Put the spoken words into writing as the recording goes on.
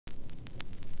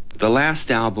the last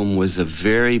album was a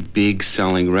very big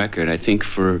selling record. I think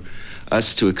for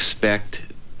us to expect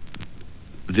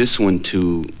this one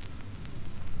to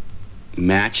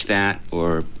match that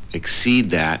or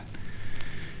exceed that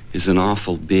is an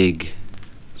awful big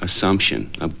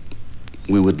assumption.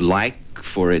 We would like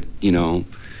for it, you know,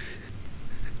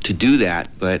 to do that,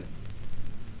 but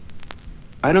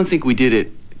I don't think we did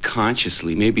it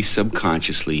consciously. Maybe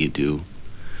subconsciously you do.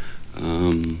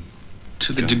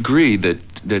 To the degree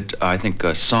that I think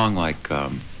a song like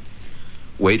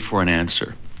Wait for an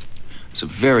Answer is a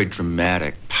very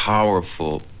dramatic,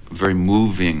 powerful, very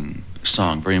moving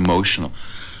song, very emotional.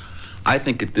 I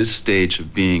think at this stage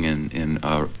of being in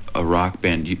a rock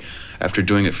band, after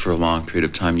doing it for a long period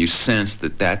of time, you sense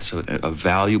that that's a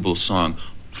valuable song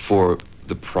for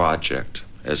the project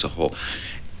as a whole.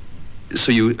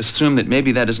 So you assume that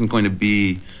maybe that isn't going to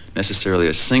be necessarily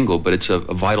a single, but it's a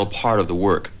vital part of the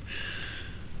work.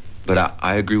 But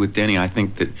I agree with Denny. I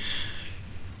think that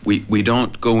we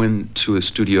don't go into a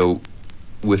studio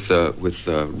with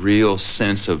a real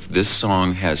sense of this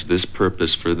song has this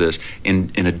purpose for this.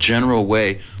 In a general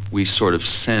way, we sort of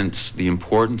sense the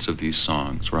importance of these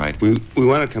songs, right? We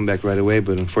want to come back right away,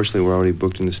 but unfortunately we're already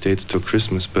booked in the States till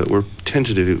Christmas, but we're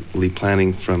tentatively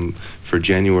planning for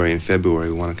January and February.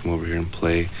 We want to come over here and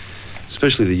play,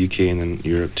 especially the UK and then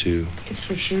Europe too. It's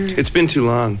for sure. It's been too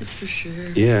long. It's for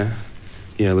sure. Yeah.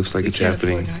 Yeah, it looks like it's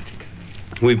happening.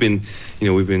 We've been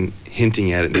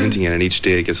hinting at it and hinting at it. Each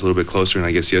day it gets a little bit closer, and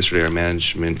I guess yesterday our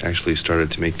management actually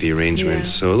started to make the arrangements.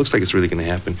 Yeah. So it looks like it's really going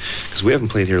to happen, because we haven't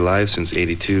played here live since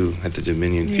 '82 at the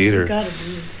Dominion Theater. Gotta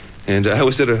be. And I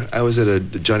was at a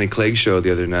Johnny Clegg show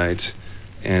the other night,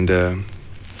 and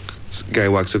this guy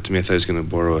walks up to me. I thought he was going to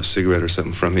borrow a cigarette or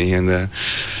something from me, and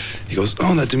he goes,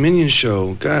 "Oh, that Dominion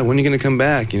show. God, when are you going to come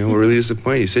back? You know, we're really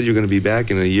disappointed. You said you were going to be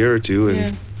back in a year or two,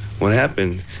 and what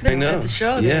happened?" I know. At the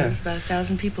show, there was about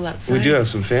 1,000 people outside. We do have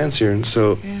some fans here, and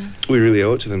so we really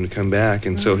owe it to them to come back.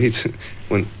 And so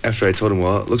after I told him,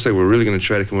 well, it looks like we're really going to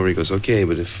try to come over, he goes, "Okay,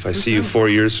 but if I see you 4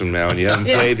 years from now and you haven't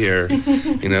played here,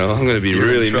 you know, I'm going to be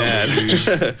really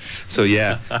mad." So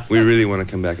yeah, we really want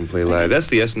to come back and play live. That's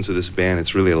the essence of this band.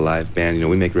 It's really a live band. You know,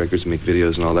 we make records, we make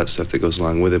videos, and all that stuff that goes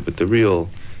along with it. But the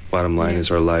real bottom line is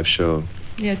our live show.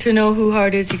 Yeah, to know who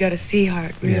Heart is, you got to see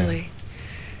Heart, really.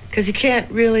 Because you can't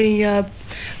really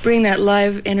bring that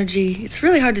live energy. It's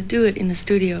really hard to do it in the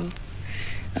studio.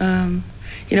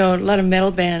 You know, a lot of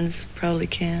metal bands probably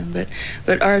can,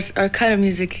 but our kind of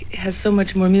music has so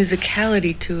much more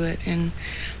musicality to it, and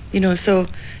you know, so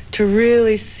to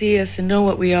really see us and know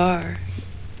what we are,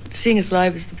 seeing us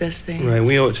live is the best thing. Right,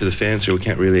 we owe it to the fans here. We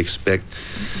can't really expect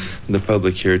the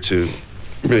public here to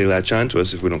really latch on to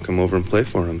us if we don't come over and play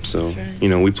for them. So, you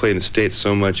know, we play in the States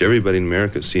so much. Everybody in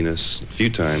America has seen us a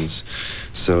few times,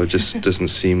 so it just doesn't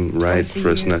seem right for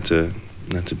us not to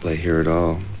play here at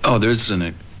all. Oh, there's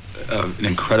an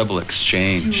incredible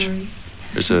exchange.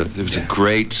 There's a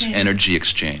great energy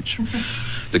exchange.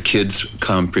 The kids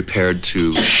come prepared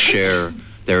to share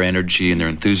their energy and their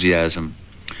enthusiasm,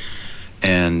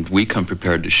 and we come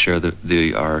prepared to share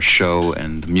our show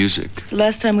and the music. The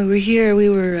last time we were here, we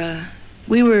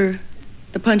were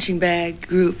the punching bag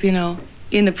group, you know,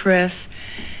 in the press.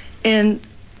 And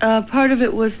part of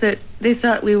it was that they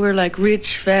thought we were like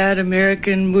rich, fat,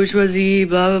 American, bourgeoisie,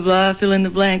 blah, blah, blah, fill in the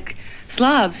blank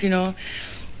slobs, you know.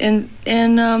 And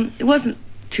it wasn't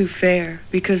too fair,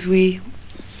 because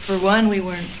for one, we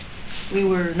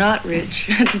were not rich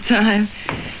at the time.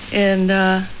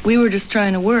 And we were just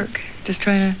trying to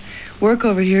work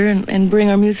over here and bring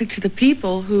our music to the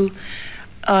people who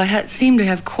seemed to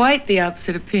have quite the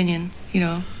opposite opinion. You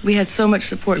know, we had so much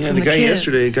support from the kids.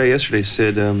 The guy yesterday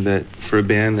said that for a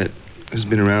band that has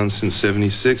been around since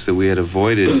 '76, that we had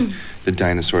avoided the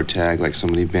dinosaur tag like so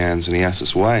many bands, and he asked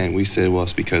us why, and we said, well,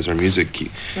 it's because our music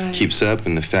keeps up,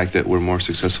 and the fact that we're more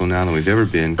successful now than we've ever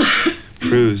been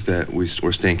proves that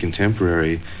we're staying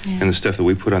contemporary, and the stuff that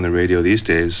we put on the radio these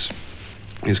days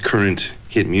is current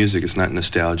hit music. It's not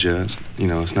nostalgia. You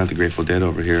know, it's not the Grateful Dead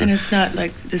over here. And it's not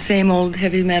like the same old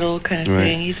heavy metal kind of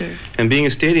thing either. And being a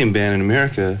stadium band in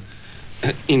America,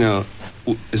 you know,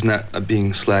 is not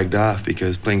being slagged off,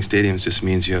 because playing stadiums just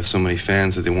means you have so many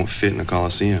fans that they won't fit in a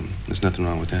coliseum. There's nothing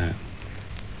wrong with that.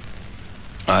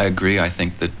 I agree. I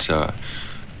think that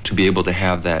to be able to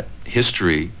have that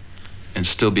history and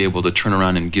still be able to turn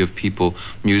around and give people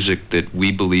music that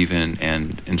we believe in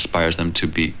and inspires them to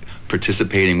be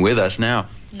participating with us now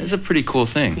is a pretty cool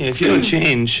thing. Yeah, if you don't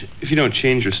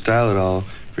change your style at all,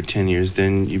 for 10 years,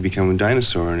 then you become a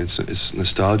dinosaur, and it's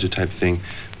nostalgia type thing.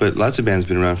 But lots of bands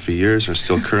been around for years, are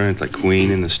still current, like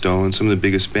Queen and the Stones, some of the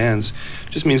biggest bands.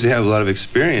 Just means they have a lot of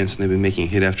experience, and they've been making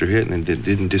hit after hit, and they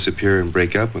didn't disappear and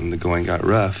break up when the going got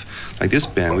rough. Like this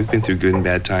band, we've been through good and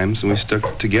bad times, and we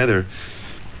stuck together.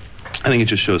 I think it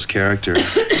just shows character.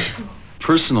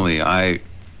 Personally, I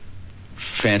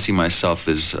fancy myself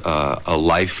as a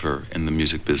lifer in the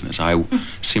music business. I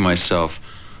see myself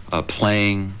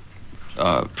playing,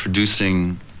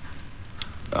 producing,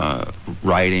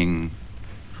 writing,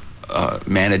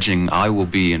 managing. I will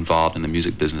be involved in the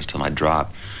music business till I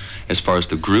drop. As far as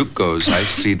the group goes, I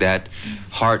see that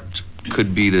Heart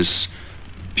could be this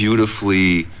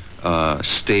beautifully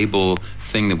stable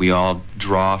thing that we all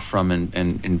draw from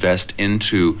and invest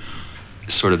into,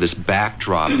 sort of this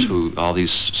backdrop to all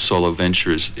these solo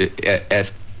ventures.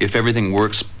 If everything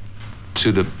works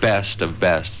to the best of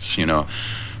bests, you know,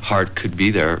 Heart could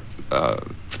be there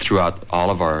throughout all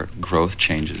of our growth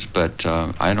changes, but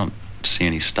I don't see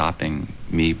any stopping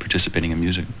me participating in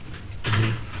music.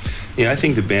 Yeah, I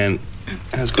think the band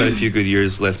has quite a few good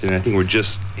years left, and I think we're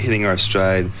just hitting our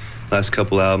stride. Last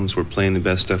couple albums, we're playing the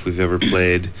best stuff we've ever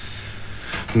played.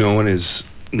 No one is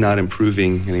not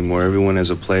improving anymore. Everyone as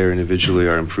a player individually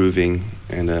are improving,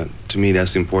 and to me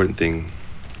that's the important thing.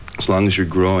 As long as you're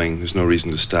growing, there's no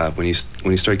reason to stop. When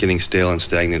you start getting stale and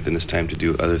stagnant, then it's time to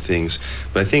do other things.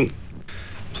 But I think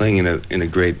playing in a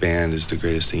great band is the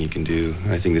greatest thing you can do.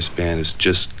 And I think this band is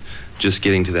just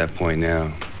getting to that point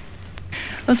now.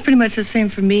 Well, it's pretty much the same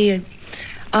for me.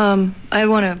 I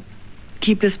want to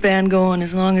keep this band going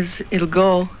as long as it'll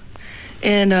go,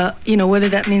 and you know, whether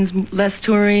that means less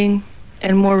touring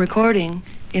and more recording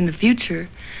in the future,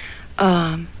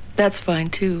 that's fine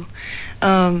too.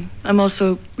 I'm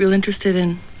also really interested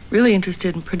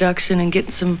in production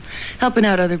and helping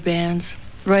out other bands,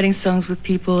 writing songs with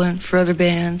people and for other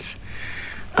bands,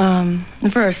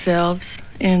 and for ourselves.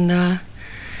 And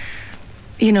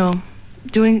you know,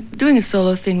 doing a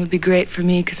solo thing would be great for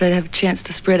me, because I'd have a chance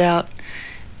to spread out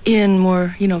in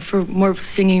more, you know, for more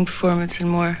singing performance and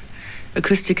more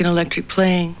acoustic and electric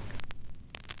playing.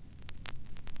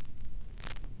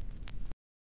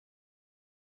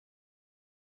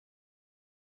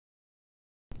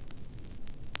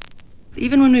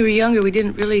 Even when we were younger, we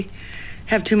didn't really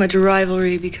have too much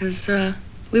rivalry, because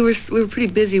we were pretty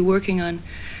busy working on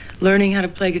learning how to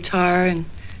play guitar and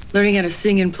learning how to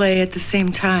sing and play at the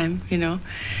same time, you know.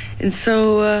 And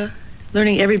so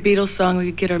learning every Beatles song we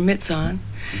could get our mitts on.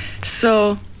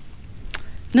 So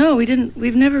no,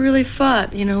 we've never really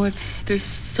fought, you know. There's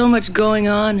so much going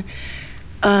on,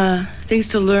 things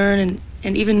to learn,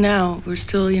 and even now we're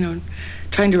still, you know,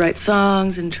 trying to write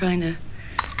songs and trying to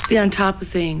be on top of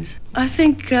things. I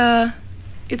think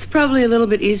it's probably a little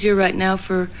bit easier right now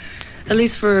at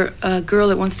least for a girl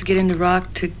that wants to get into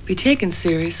rock, to be taken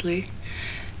seriously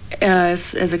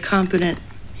as a competent,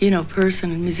 you know,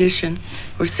 person, and musician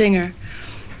or singer,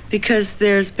 because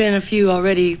there's been a few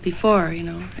already before, you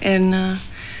know, and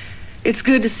it's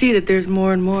good to see that there's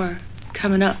more and more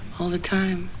coming up all the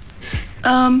time.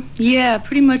 Yeah,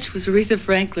 pretty much was Aretha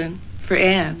Franklin for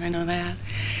Ann, I know that.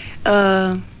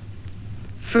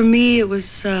 For me, it was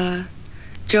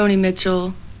Joni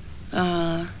Mitchell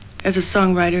as a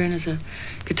songwriter and as a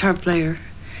guitar player.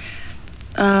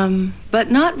 But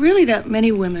not really that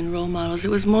many women role models. It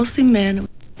was mostly men.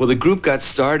 Well, the group got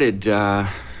started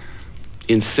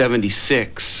in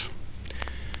 '76,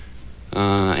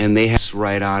 and they had us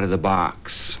right out of the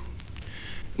box.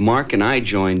 Mark and I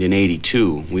joined in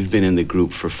 '82. We've been in the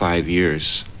group for 5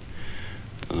 years.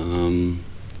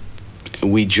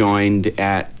 We joined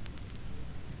at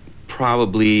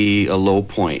probably a low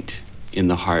point in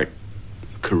the Heart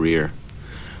career,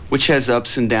 which has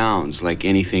ups and downs like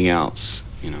anything else,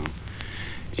 you know.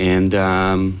 And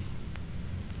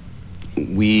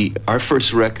our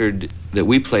first record that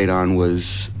we played on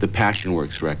was the Passion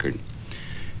Works record.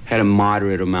 Had a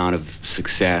moderate amount of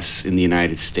success in the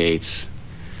United States,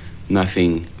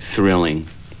 nothing thrilling.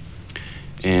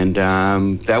 And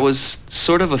that was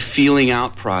sort of a feeling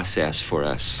out process for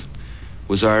us. It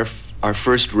was our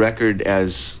first record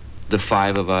as the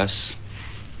five of us.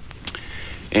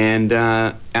 And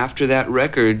after that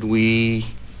record, we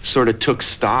sort of took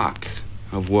stock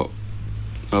of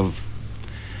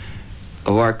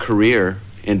our career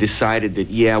and decided that,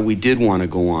 yeah, we did want to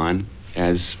go on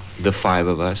as the five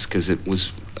of us, because it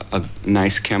was a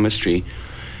nice chemistry,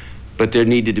 but there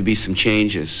needed to be some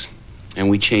changes. And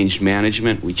we changed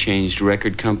management, we changed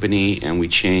record company, and we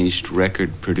changed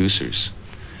record producers.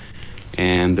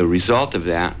 And the result of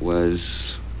that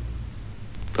was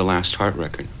the last Heart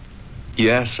record.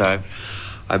 Yes, I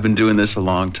I've been doing this a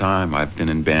long time. I've been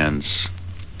in bands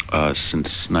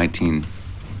since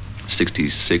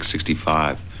 1966,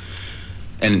 65,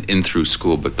 and in through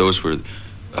school. But those were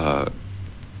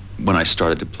when I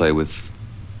started to play with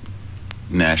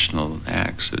national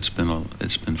acts. It's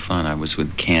been fun. I was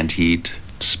with Canned Heat,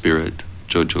 Spirit,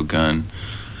 Jojo Gunn,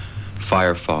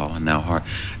 Firefall, and now Heart.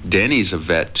 Denny's a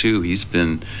vet too. He's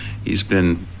been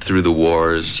through the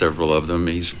wars, several of them.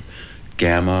 He's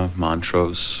Gamma,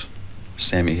 Montrose,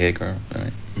 Sammy Hagar,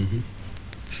 right? Mm-hmm.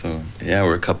 So yeah,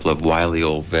 we're a couple of wily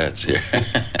old vets here.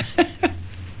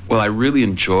 Well, I really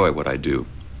enjoy what I do.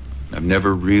 I've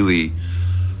never really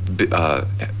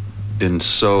been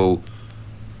so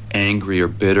angry or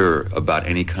bitter about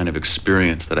any kind of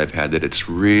experience that I've had that it's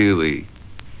really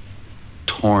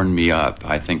torn me up.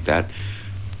 I think that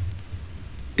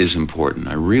is important.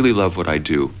 I really love what I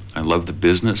do. I love the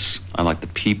business. I like the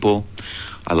people.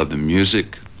 I love the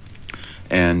music.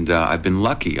 And I've been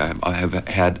lucky. I have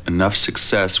had enough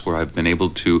success where I've been able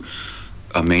to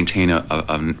maintain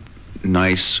a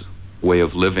nice way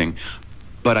of living.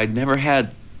 But I'd never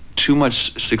had too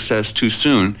much success too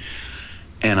soon,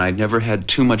 and I never had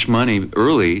too much money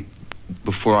early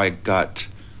before I got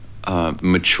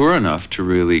mature enough to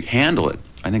really handle it.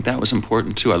 I think that was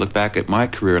important too. I look back at my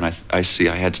career and I see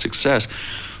I had success,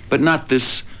 but not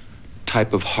this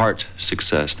type of heart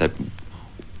success, that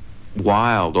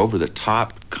wild,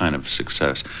 over-the-top kind of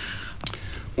success.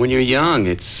 When you're young,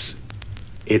 it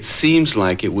seems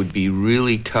like it would be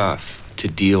really tough to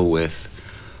deal with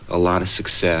a lot of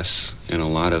success and a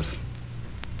lot of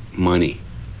money.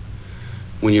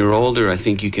 When you're older, I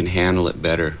think you can handle it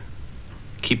better.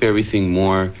 Keep everything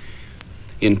more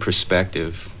in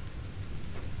perspective.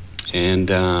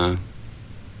 And I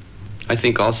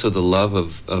think also the love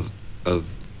of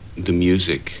the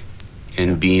music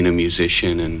and being a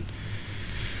musician and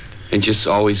just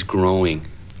always growing.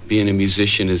 Being a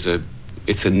musician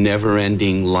it's a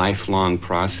never-ending, lifelong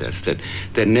process that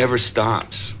never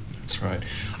stops. That's right.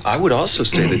 I would also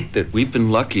say that we've been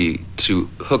lucky to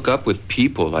hook up with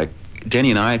people like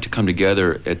Denny and I. To come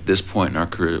together at this point in our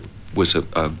career was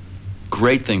a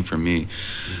great thing for me.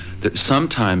 That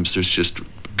sometimes there's just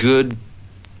good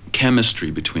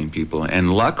chemistry between people,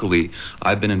 and luckily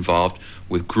I've been involved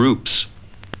with groups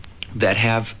that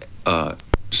have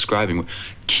describing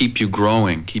keep you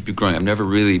growing. I've never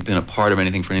really been a part of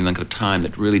anything for any length of time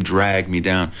that really dragged me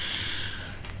down.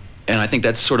 And I think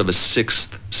that's sort of a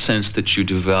sixth sense that you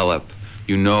develop.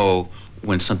 You know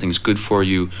when something's good for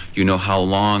you, you know how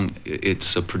long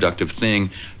it's a productive thing,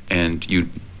 and you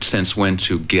sense when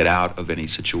to get out of any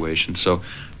situation. So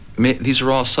these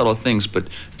are all subtle things, but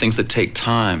things that take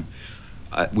time.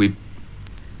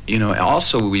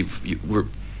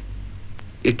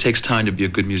 It takes time to be a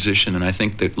good musician, and I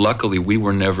think that luckily we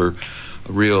were never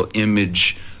a real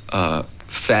image,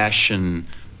 fashion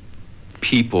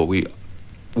people. We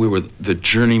were the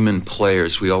journeyman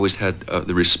players. We always had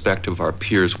the respect of our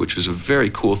peers, which was a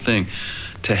very cool thing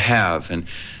to have, and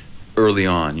early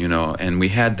on, and we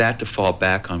had that to fall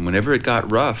back on. Whenever it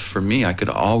got rough for me, I could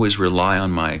always rely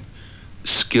on my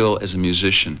skill as a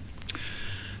musician,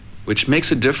 which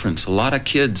makes a difference. A lot of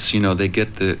kids, they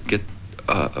get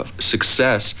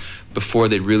success before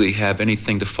they really have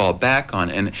anything to fall back on,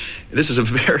 and this is a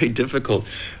very difficult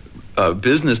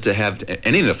business to have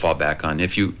anything to fall back on.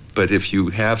 But if you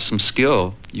have some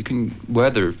skill, you can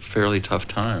weather fairly tough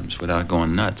times without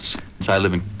going nuts. So I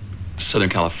live in Southern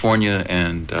California,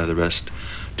 and the rest.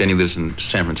 Denny lives in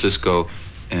San Francisco,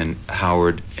 and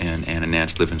Howard and Ann and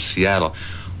Nance live in Seattle.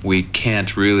 We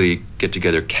can't really get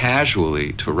together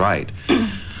casually to write.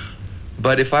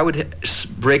 But if I would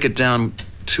break it down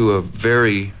to a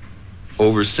very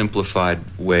oversimplified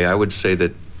way, I would say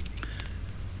that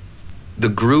the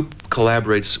group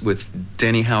collaborates with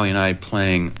Denny, Howie, and I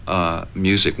playing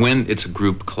music. When it's a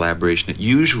group collaboration, it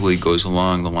usually goes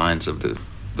along the lines of the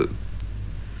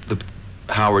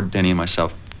Howard, Denny, and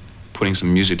myself putting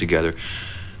some music together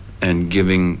and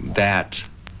giving that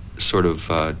sort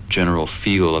of general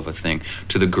feel of a thing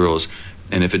to the girls.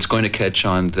 And if it's going to catch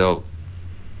on, they'll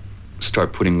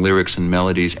start putting lyrics and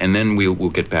melodies, and then we'll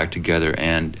get back together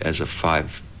and, as a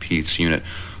five-piece unit,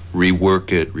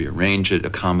 rework it, rearrange it,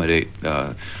 accommodate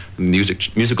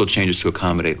musical changes to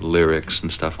accommodate lyrics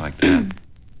and stuff like that.